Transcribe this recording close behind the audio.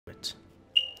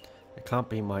It can't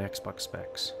be my Xbox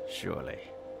specs, surely.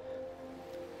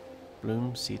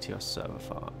 Bloom CTO server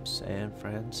farm, San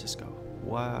Francisco.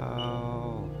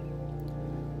 Wow.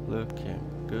 Looking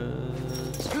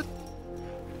good.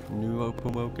 New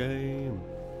open world game.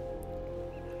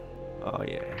 Oh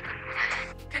yeah.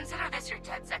 Consider this your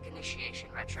 10-sec initiation,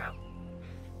 Retro.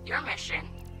 Your mission,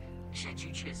 should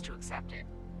you choose to accept it,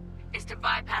 is to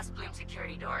bypass Bloom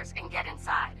security doors and get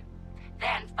inside.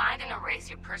 Then find and erase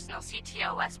your personal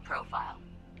CTOS profile.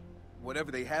 Whatever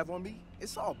they have on me,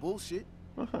 it's all bullshit.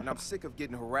 And I'm sick of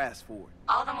getting harassed for it.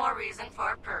 All the more reason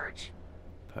for a purge.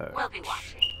 Purge. We'll be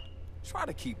watching. Try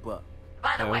to keep up.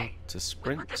 By the L way, to we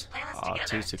sprint, put this playlist RT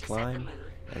together to set the climb, mood.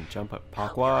 and jump up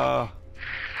Hope you parkour. like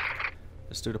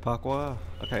Let's do the parkour.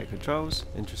 Okay, controls,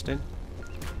 interesting.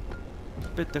 A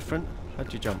bit different.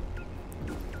 How'd you jump?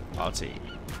 RT.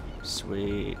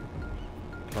 Sweet.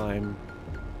 Climb.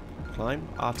 Climb?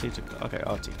 RT to... Okay,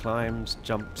 RT climbs,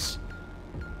 jumps,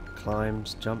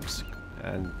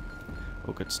 and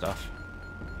all good stuff.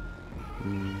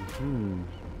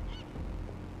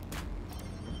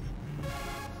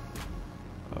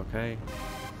 Okay.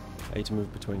 A to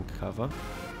move between cover.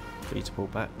 B to pull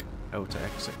back. L to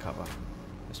exit cover.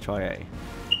 Let's try A.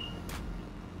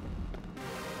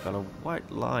 Got a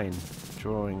white line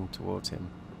drawing towards him.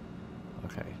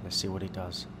 Okay, let's see what he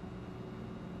does.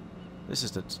 This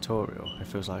is the tutorial. It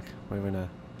feels like we're in a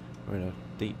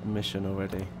deep mission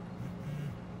already.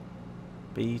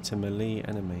 B to melee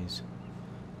enemies.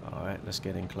 Alright, let's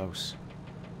get in close.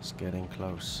 Let's get in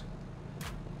close.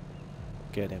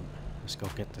 Get him. Let's go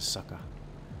get the sucker.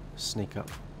 Sneak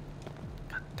up.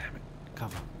 God damn it.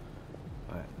 Cover.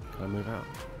 Alright, can I move out?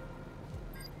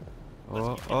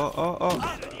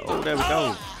 Oh, there we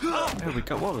go. There we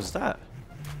go. What was that?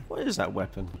 What is that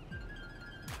weapon?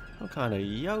 What kind of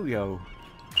yo-yo?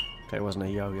 Okay, it wasn't a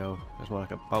yo-yo. It was more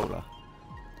like a bowler.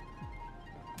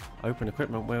 Open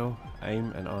equipment wheel,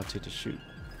 aim and RT to shoot.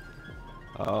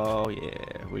 Oh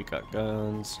yeah, we got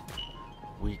guns.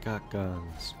 We got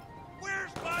guns.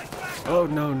 Oh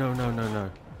no.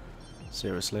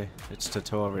 Seriously, it's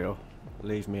tutorial.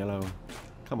 Leave me alone.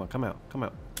 Come on, come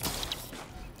out.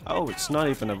 Oh, it's not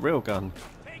even a real gun.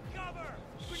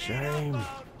 Shame.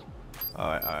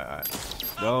 Alright.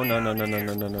 Oh no.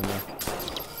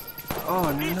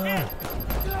 Oh no.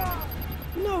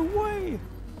 No way.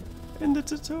 In the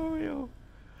tutorial.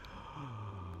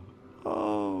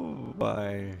 Oh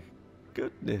my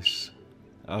goodness.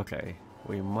 Okay,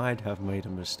 we might have made a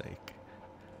mistake.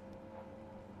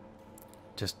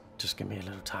 Just give me a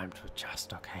little time to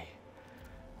adjust, okay?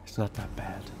 It's not that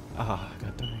bad. Ah, I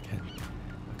got done again.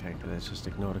 Okay, let's just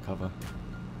ignore the cover.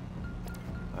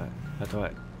 Alright, how do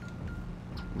I...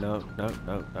 No.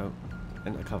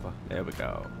 Enter cover. There we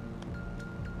go.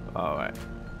 Alright,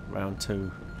 round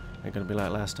 2. Ain't gonna be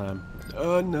like last time.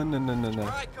 Oh, no.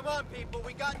 Alright, come on, people.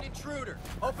 We got an intruder.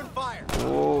 Open fire.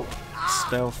 Oh,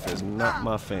 stealth is not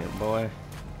my thing, boy.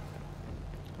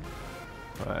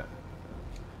 Right.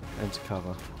 Enter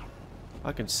cover.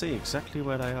 I can see exactly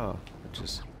where they are, which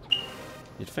is...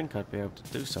 You'd think I'd be able to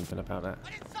do something about that.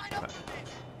 Right.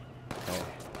 Okay.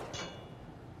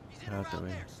 How do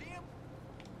we...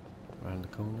 Around the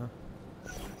corner?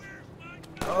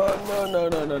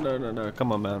 Oh, no.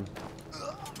 Come on, man.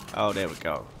 Oh, there we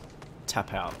go.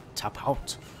 Tap out.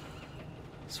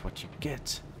 That's what you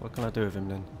get. What can I do with him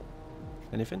then?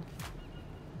 Anything?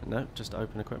 No, just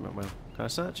open equipment wheel. Can I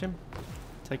search him?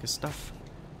 Take his stuff?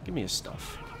 Give me his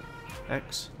stuff.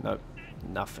 X? No.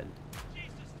 Nothing.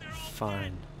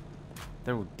 Fine.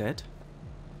 They're all dead?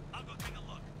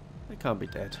 They can't be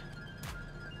dead.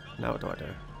 Now what do I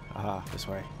do? Aha, this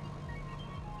way.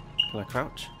 Can I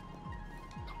crouch?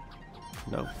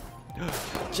 No.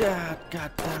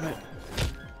 God damn it.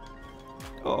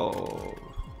 Oh,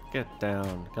 get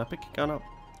down. Can I pick your gun up?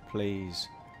 Please.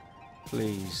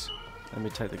 Let me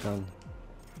take the gun.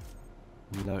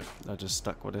 No, I just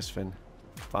stuck with this thing.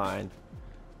 Fine.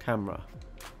 Camera.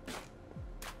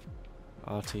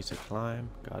 RT to climb.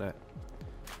 Got it.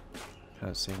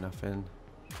 Can't see nothing.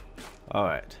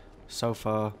 Alright. So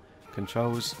far,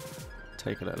 controls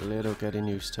taking a little getting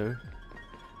used to.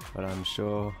 But I'm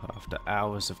sure after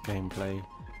hours of gameplay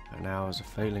and hours of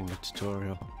failing the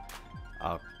tutorial,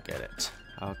 I'll get it.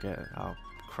 I'll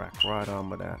crack right on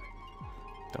with that.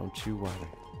 Don't you worry.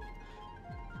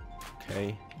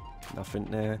 Okay, nothing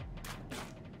there.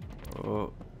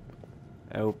 Oh,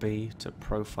 LB to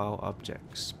profile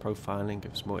objects. Profiling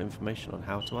gives more information on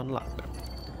how to unlock them.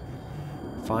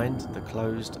 Find the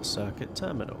closed circuit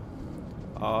terminal.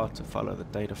 R to follow the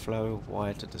data flow.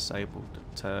 Y to disable the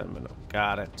terminal.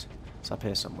 Got it. It's up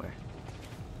here somewhere.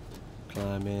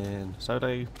 Climb in. So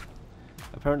they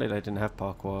Apparently they didn't have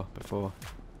parkour before,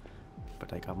 but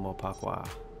they got more parkour.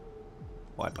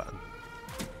 Y button.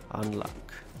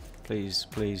 Unlock. Please,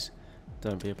 please,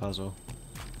 don't be a puzzle.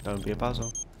 Don't be a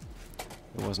puzzle.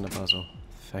 It wasn't a puzzle.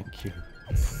 Thank you.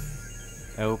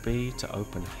 LB to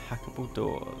open hackable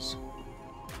doors.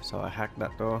 So I hacked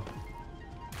that door.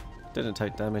 Didn't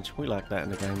take damage. We like that in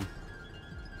the game.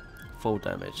 Full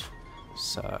damage.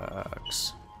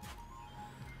 Sucks.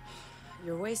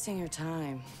 You're wasting your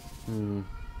time.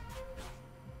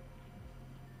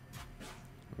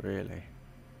 Really?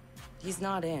 He's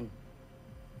not in.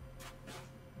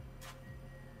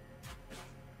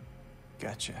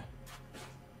 Gotcha.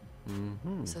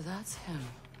 So that's him.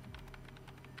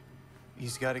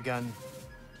 He's got a gun.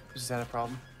 Is that a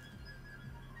problem?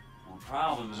 Well,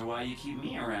 problems are why you keep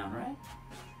me around, right?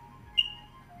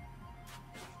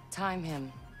 Time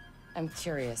him. I'm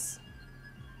curious.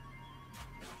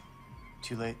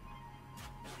 Too late.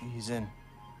 He's in.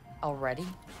 Already?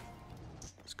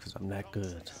 It's because I'm that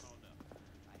good.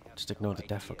 Just ignore the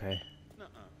death, okay?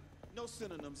 No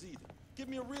synonyms either. Give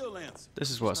me a real answer. This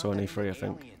is what's on E3, I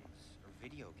think.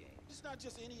 It's not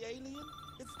just any alien.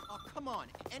 It's Oh, come on.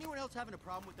 Anyone else having a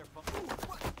problem with their phone? Ooh,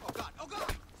 what? Oh, God. Oh,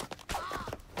 God.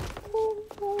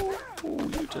 Ooh,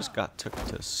 you just got took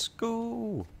to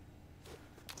school.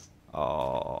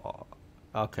 Oh,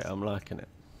 okay, I'm liking it.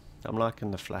 I'm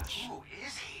liking the flash. Who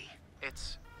is he?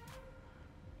 It's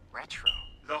Retro.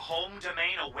 The home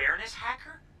domain awareness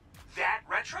hacker? That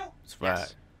Retro? That's right.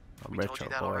 Yes. I'm We told retro, you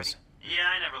that boys. already? Yeah,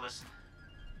 I never listened.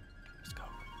 Let's go.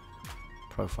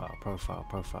 Profile, profile,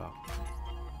 profile.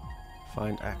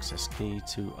 Find access key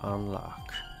to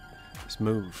unlock. Let's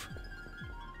move.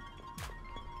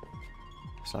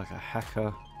 It's like a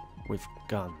hacker with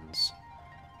guns.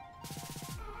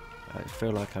 I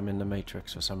feel like I'm in the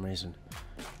Matrix for some reason.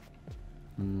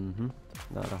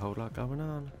 Not a whole lot going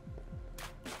on.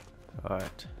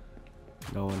 Alright.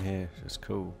 No one here. It's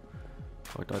cool.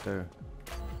 What do I do?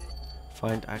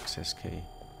 Find access key.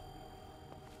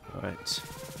 Alright.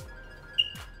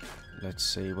 Let's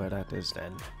see where that is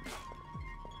then.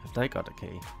 Have they got a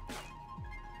key?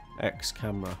 X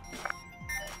camera.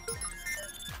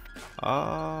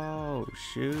 Oh,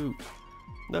 shoot.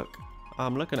 Look,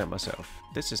 I'm looking at myself.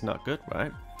 This is not good,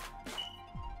 right?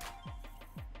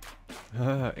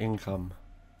 Income.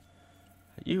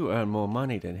 You earn more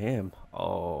money than him.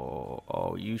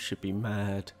 Oh, you should be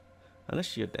mad.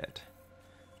 Unless you're dead.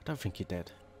 I don't think you're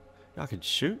dead. I can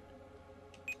shoot.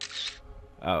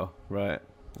 Oh, right.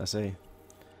 I see.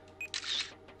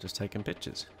 Just taking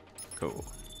pictures. Cool.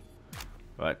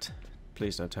 Right.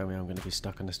 Please don't tell me I'm going to be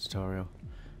stuck in this tutorial.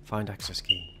 Find access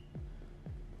key.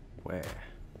 Where?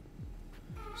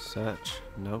 Search.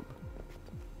 Nope.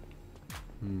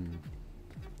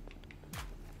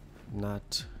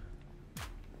 Not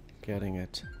getting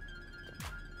it.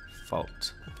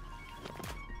 Fault.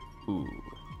 Ooh.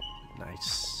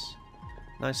 Nice.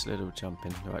 Nice little jump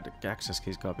in. Right, the access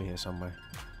key's got to be here somewhere.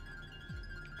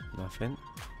 Nothing.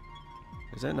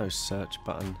 Is there no search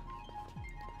button?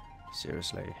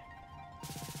 Seriously.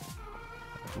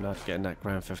 I'm not getting that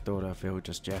Grand Theft Auto feel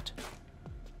just yet.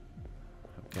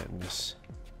 I'm getting this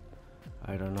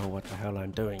I don't know what the hell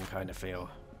I'm doing kind of feel.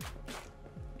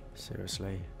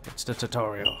 Seriously. It's the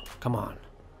tutorial. Come on.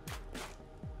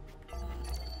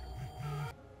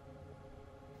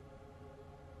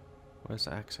 Where's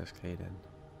the access key then?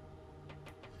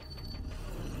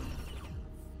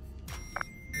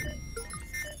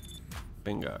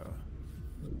 Bingo.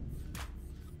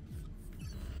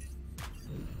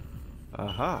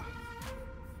 Aha.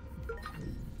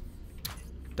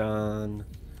 Done.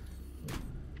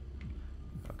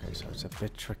 Okay, so it's a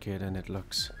bit trickier than it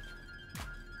looks.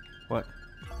 What?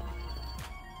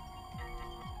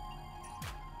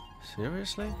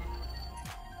 Seriously?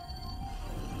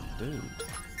 Dude.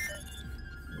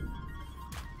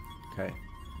 Okay,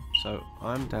 so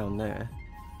I'm down there.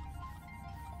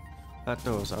 That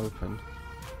door's open.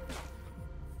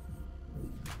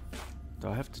 Do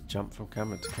I have to jump from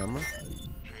camera to camera?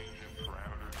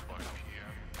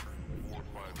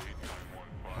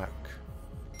 Hack.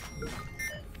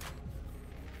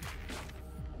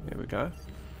 Here we go.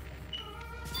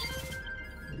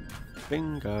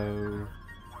 Bingo.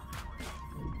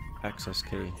 Access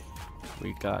key.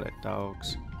 We got it,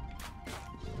 dogs.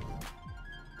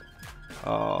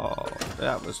 Oh,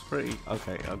 that was pretty.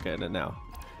 Okay, I'm getting it now.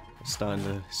 It's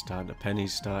starting to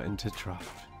pennies starting to drop.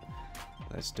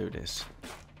 Let's do this.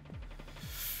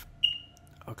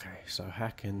 Okay, so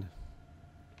hacking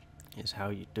is how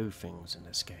you do things in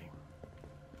this game.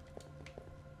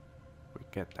 We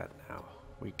get that now.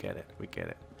 We get it. We get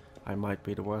it. I might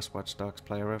be the worst Watch Dogs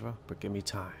player ever, but give me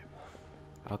time.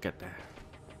 I'll get there.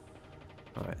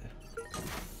 Alright.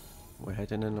 We're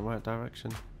heading in the right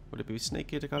direction. Would it be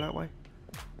sneaky to go that way?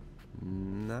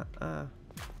 Nuh-uh.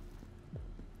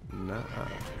 Nuh-uh.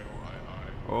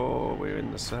 Oh, we're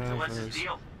in the servers. So what's his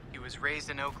deal? He was raised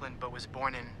in Oakland, but was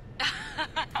born in...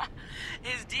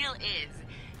 His deal is,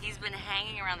 he's been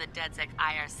hanging around the DedSec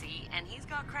IRC, and he's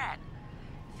got cred.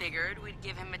 Figured we'd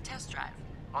give him a test drive.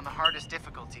 on the hardest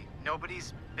difficulty.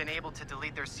 Nobody's been able to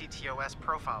delete their CTOS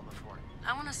profile before.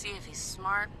 I want to see if he's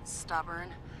smart, stubborn,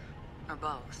 or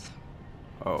both.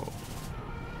 Oh.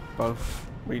 Both.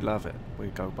 We love it. We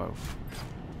go both.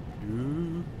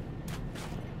 Ooh.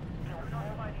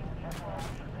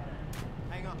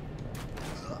 Hang on.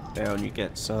 Down you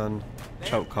get, son.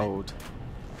 Chokehold.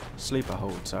 Sleeper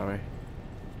hold, sorry.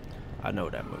 I know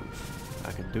that move.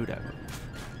 I can do that move.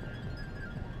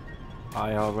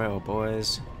 IRL,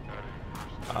 boys.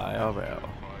 IRL.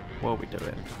 What are we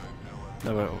doing?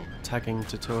 No tagging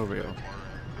tutorial.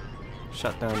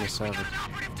 Shut down the server.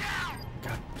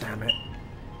 God damn it.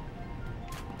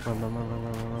 Run, run, run, run,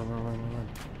 run, run, run, run, run, run.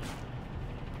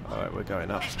 Alright, we're going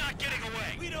up. He's not getting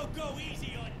away. We don't go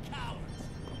easy on cowards.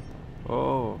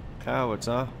 Oh, cowards,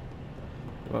 huh?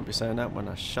 You won't be saying that when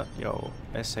I shut your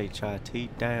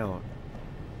SHIT down.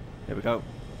 Here we go.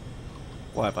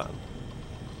 Y button.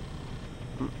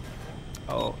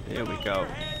 Oh, here we go.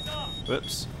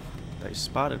 Whoops. They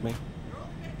spotted me.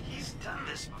 He's done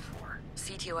this before.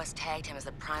 CTOS tagged him as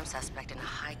the prime suspect in a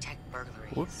high-tech burglary.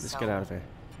 Whoops, let's So, get out of here.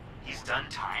 He's done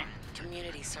time.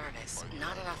 community service.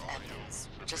 Not enough evidence.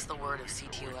 Just the word of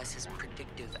CTOS's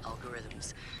predictive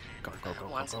algorithms. Go, go, go,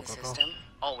 go, Once go, in the go, go. system,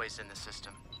 Always in the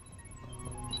system.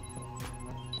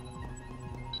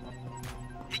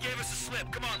 He gave us a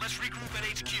slip. Come on, let's regroup at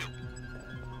HQ.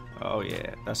 Oh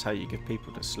yeah, that's how you give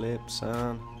people the slip,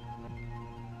 son.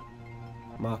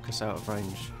 Marcus out of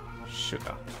range.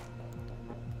 Sugar.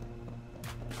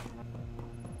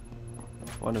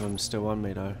 One of them's still on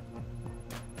me though.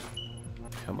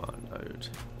 Come on, dude.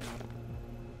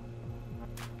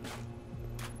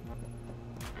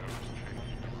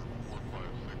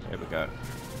 Here we go.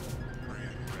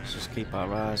 Let's just keep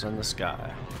our eyes on the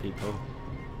sky, people.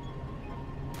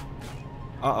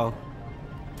 Uh-oh.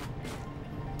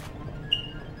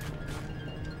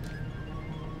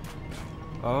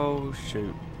 Oh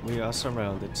shoot, we are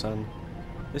surrounded, son.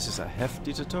 This is a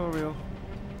hefty tutorial.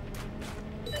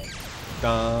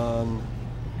 Done.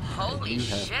 holy You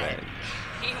have shit! been.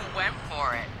 He went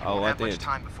for it. Oh, Won't I have much did.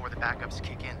 time before the backups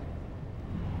kick in.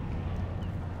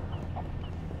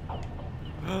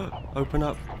 Open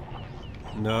up.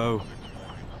 No.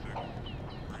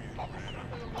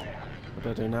 What do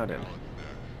I do now then?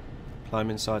 Climb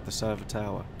inside the server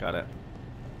tower. Got it.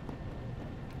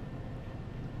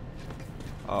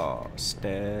 Oh,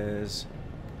 stairs.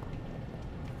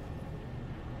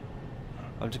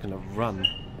 I'm just gonna run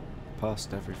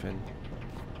past everything.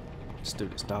 Let's do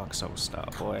this Dark Souls style,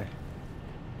 boy.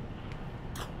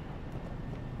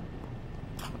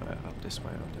 Alright, up this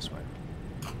way, up this way.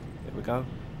 Here we go.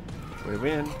 We're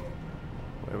in.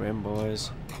 We're in,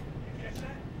 boys.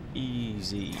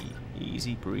 Easy.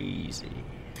 Easy breezy.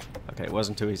 Okay, it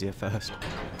wasn't too easy at first,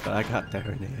 but I got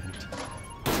there in the end.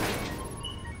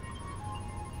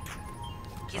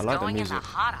 He's I like the going in the music.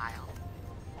 hot aisle.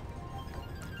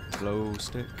 Glow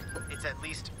stick. It's at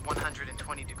least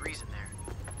 120 degrees in there.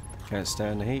 Can't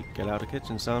stand the heat. Get out of the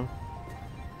kitchen, son.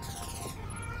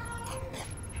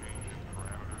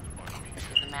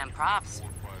 Give the man props.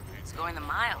 He's going the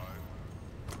mile.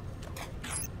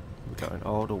 We're going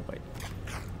all the way.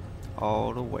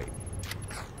 All the way.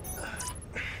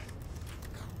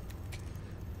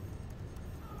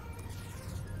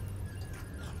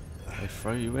 They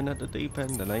throw you in at the deep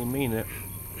end and they mean it.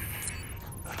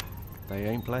 They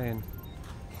ain't playing.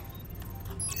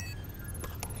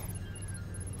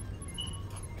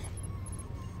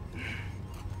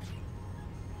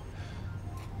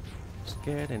 It's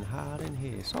getting hot in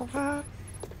here. So hot.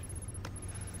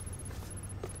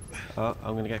 Oh,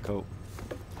 I'm gonna get caught.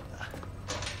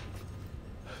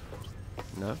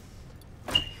 No?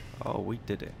 Oh, we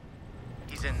did it.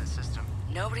 He's in the system.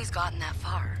 Nobody's gotten that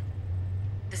far.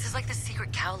 This is like the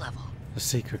secret cow level. The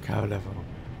secret cow level.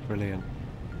 Brilliant.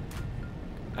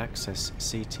 Access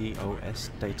CTOS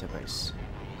database.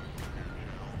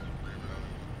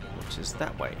 Which is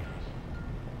that way.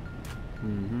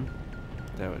 Mm-hmm.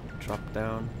 There it dropped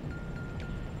down.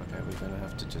 Okay, we're gonna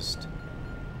have to just...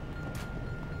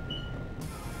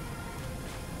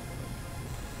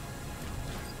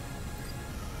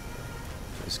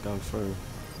 Let's go through.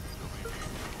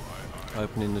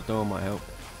 Opening the door might help.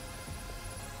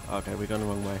 Okay, we're going the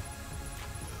wrong way.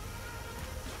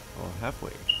 Or have we?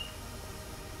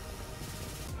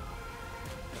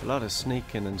 A lot of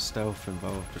sneaking and stealth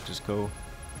involved, which is cool.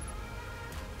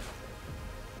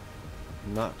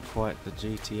 Not quite the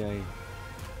GTA.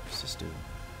 What's this do?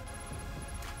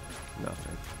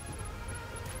 Nothing.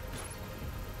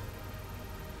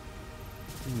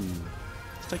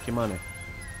 Let's take your money.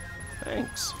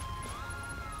 Thanks.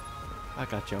 I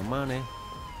got your money.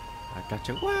 I got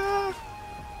your what?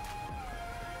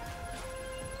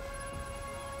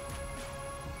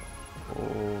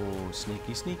 Oh,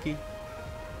 sneaky, sneaky.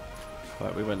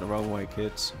 Right, we went the wrong way,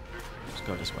 kids. Let's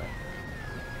go this way.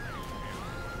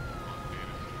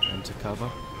 Enter cover.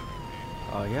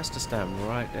 Oh, he has to stand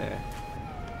right there.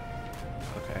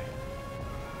 Okay.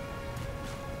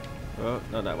 Oh,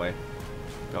 not that way.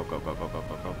 Go, go, go, go, go,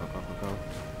 go, go, go, go, go, go.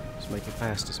 Let's make it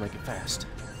fast, let's make it fast.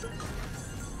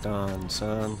 Done,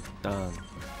 son. Done.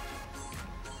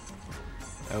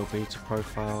 LB to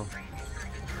profile.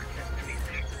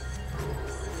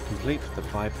 Complete the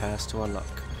bypass to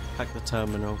unlock. Hack the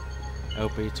terminal.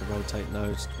 LB to rotate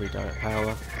nodes to redirect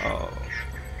power. Oh.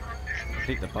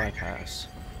 Complete the bypass.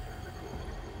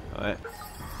 Alright.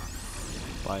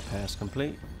 Bypass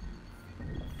complete.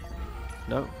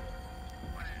 No.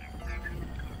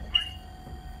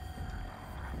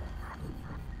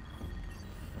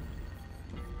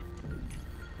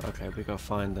 Okay, we gotta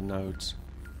find the nodes.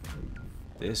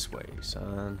 This way,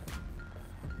 son.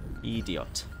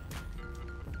 Idiot.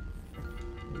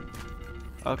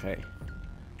 Okay.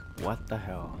 What the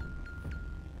hell?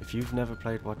 If you've never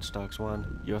played Watch Dogs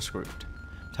 1, you're screwed.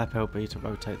 Tap LB to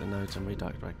rotate the nodes and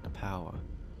redirect the power.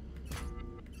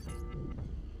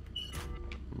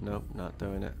 Nope, not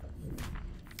doing it.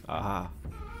 Aha.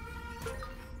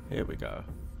 Here we go.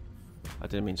 I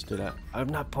didn't mean to do that. I'm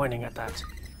not pointing at that.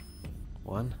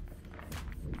 One.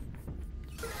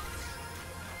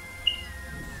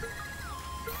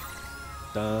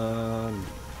 Done.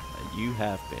 And you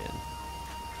have been.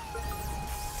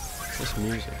 This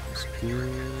music is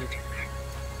good.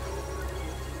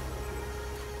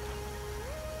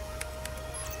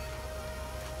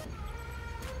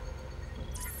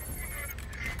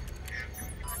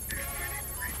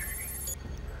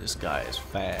 This guy is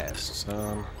fast,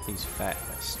 son. He's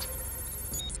fast.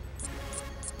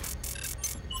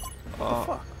 What the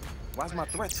fuck? Why's my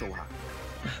threat so high?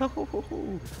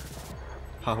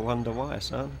 I wonder why,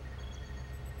 son.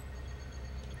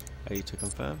 A to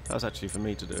confirm. That was actually for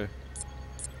me to do.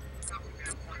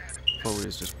 Probably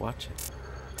was just watching.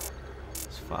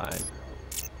 It's fine.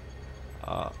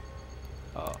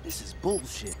 This is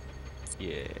bullshit.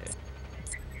 Yeah.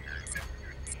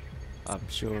 I'm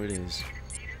sure it is.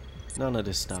 None of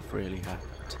this stuff really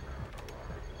happened.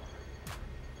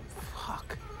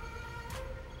 Fuck.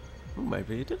 Well,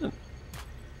 maybe it didn't.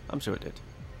 I'm sure it did.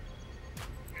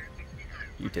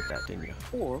 You did that, didn't you?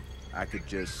 Or I could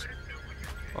just...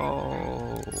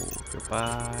 Oh,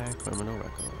 goodbye, criminal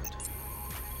record.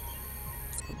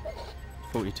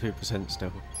 42%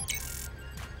 still.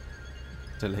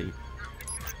 Delete.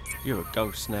 You're a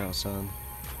ghost now, son.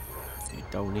 You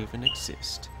don't even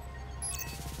exist.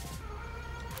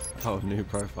 Oh, new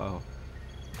profile.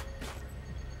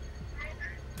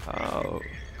 Oh,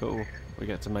 cool. We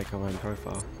get to make our own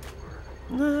profile.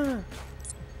 Nah.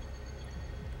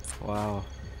 Wow.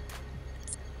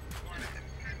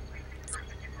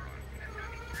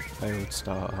 Failed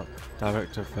startup.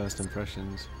 Director of First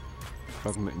Impressions.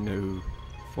 Fragment new.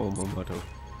 Formal model.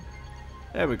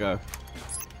 There we go.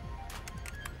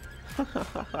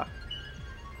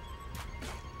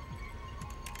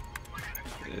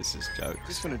 This is jokes.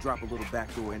 Just gonna drop a little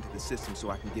backdoor into the system so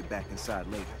I can get back inside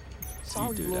later.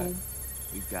 Sorry, do that.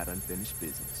 We've got unfinished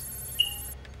business.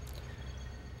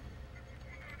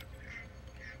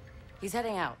 He's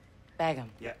heading out. Bag him.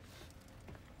 Yeah.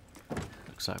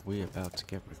 Looks like we're about to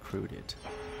get recruited.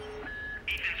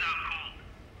 Ethan's out cold.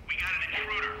 We got an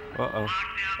intruder. Uh-oh. Lock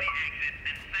down the exit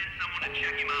and send someone to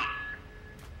check him out.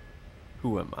 Who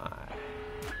am I?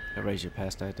 Erase your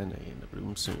past identity in the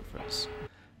room soon for us.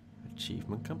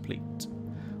 Achievement complete.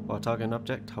 While targeting an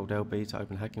object, hold LB to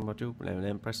open hacking module, and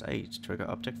then press A to trigger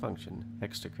object function,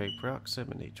 X to create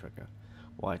proximity trigger,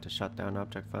 Y to shut down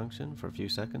object function for a few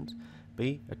seconds,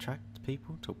 B attract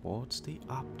people towards the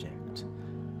object.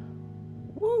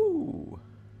 Woo!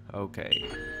 Okay.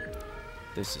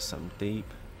 This is some deep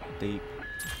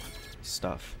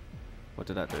stuff. What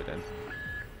did that do then?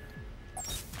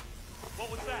 What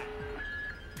was that?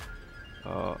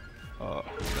 Oh,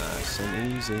 nice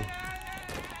and easy.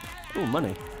 Oh,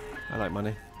 money. I like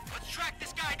money. Let's track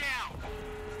this guy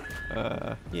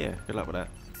down. Yeah, good luck with that.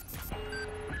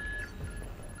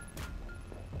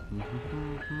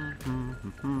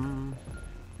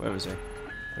 Where is he?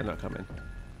 They're not coming.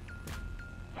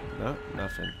 No,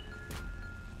 nothing.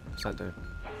 What's that do?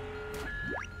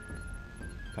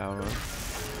 Power on.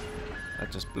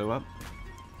 That just blew up.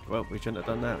 Well, we shouldn't have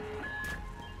done that.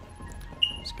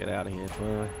 Let's get out of here,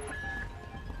 boy.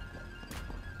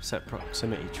 Set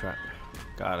proximity trap.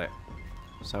 Got it.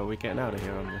 So we're getting out of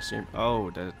here, I'm assuming. Oh,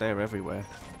 they're everywhere.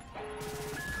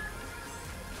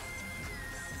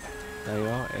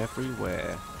 They are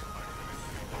everywhere.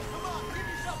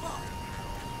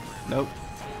 Nope.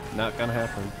 Not gonna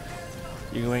happen.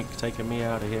 You ain't taking me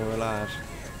out of here alive.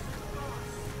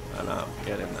 And I'm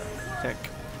getting the heck.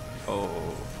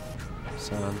 Oh.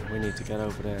 Son, we need to get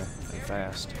over there and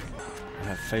fast. I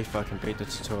have faith I can beat the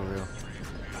tutorial.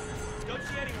 Don't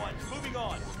see anyone. Moving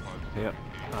on. Yep,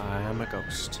 I am a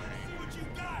ghost.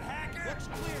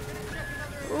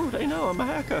 Oh, they know I'm a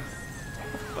hacker.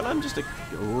 But I'm just a...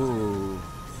 Ooh.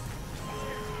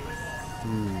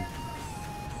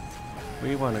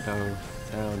 We want to go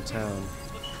downtown.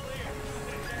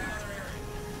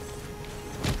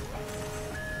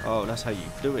 Oh, that's how you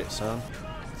do it, son.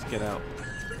 Let's get out.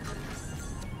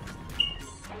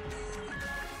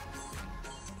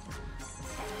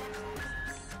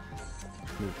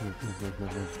 Move.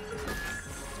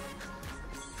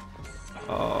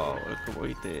 Oh, look what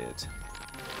we did.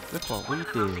 Look what we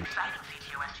did. Exciting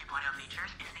CTOS 2.0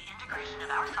 features is the integration of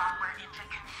our software into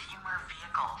consumer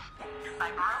vehicles. By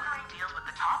brokering deals with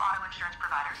the top auto insurance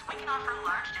providers, we can offer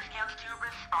large discounts to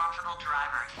responsible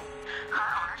drivers. Car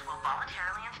owners will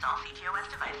voluntarily install CTOS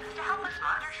devices to help us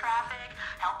monitor traffic,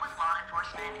 help with law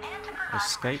enforcement, and to provide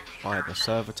Escape by the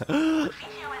server. With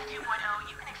CTOS 2.0,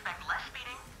 you can expect less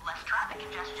speeding, less traffic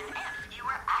congestion, and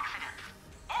fewer accidents.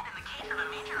 And in the case of a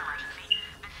major emergency,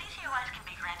 the CTOS can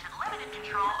be granted limited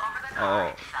control over the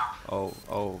car itself. Oh.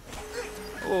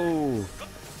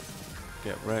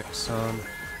 Get wrecked, son.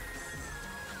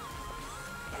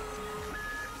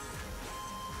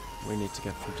 We need to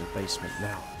get through the basement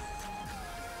now.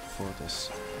 Before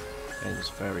this ends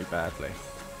very badly.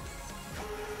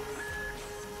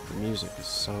 The music is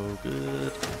so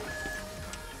good.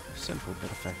 Simple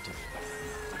but effective.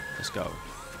 Let's go.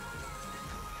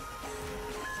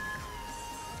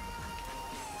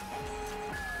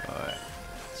 Alright.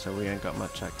 So we ain't got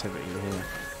much activity here.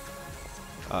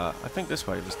 I think this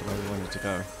way was the way we wanted to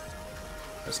go.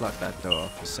 Let's lock that door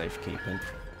for safekeeping.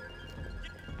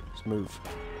 Let's move.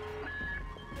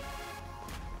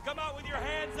 Come out with your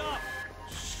hands up.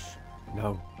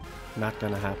 No, not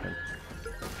gonna happen.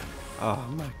 Oh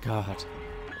my god.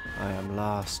 I am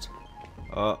lost.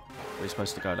 Oh, we're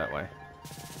supposed to go that way.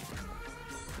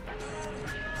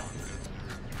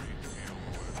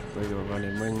 We were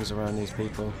running rings around these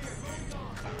people.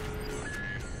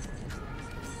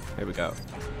 Here we go.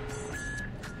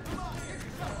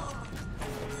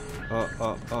 Oh,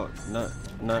 no.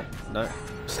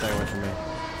 Stay away from me.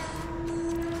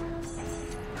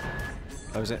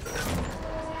 Close it.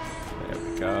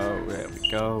 There we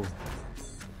go.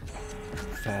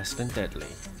 Fast and deadly.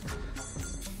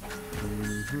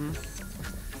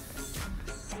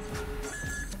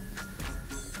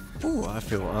 Ooh, I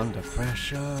feel under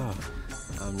pressure.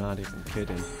 I'm not even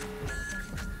kidding.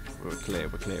 We're clear.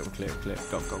 Go.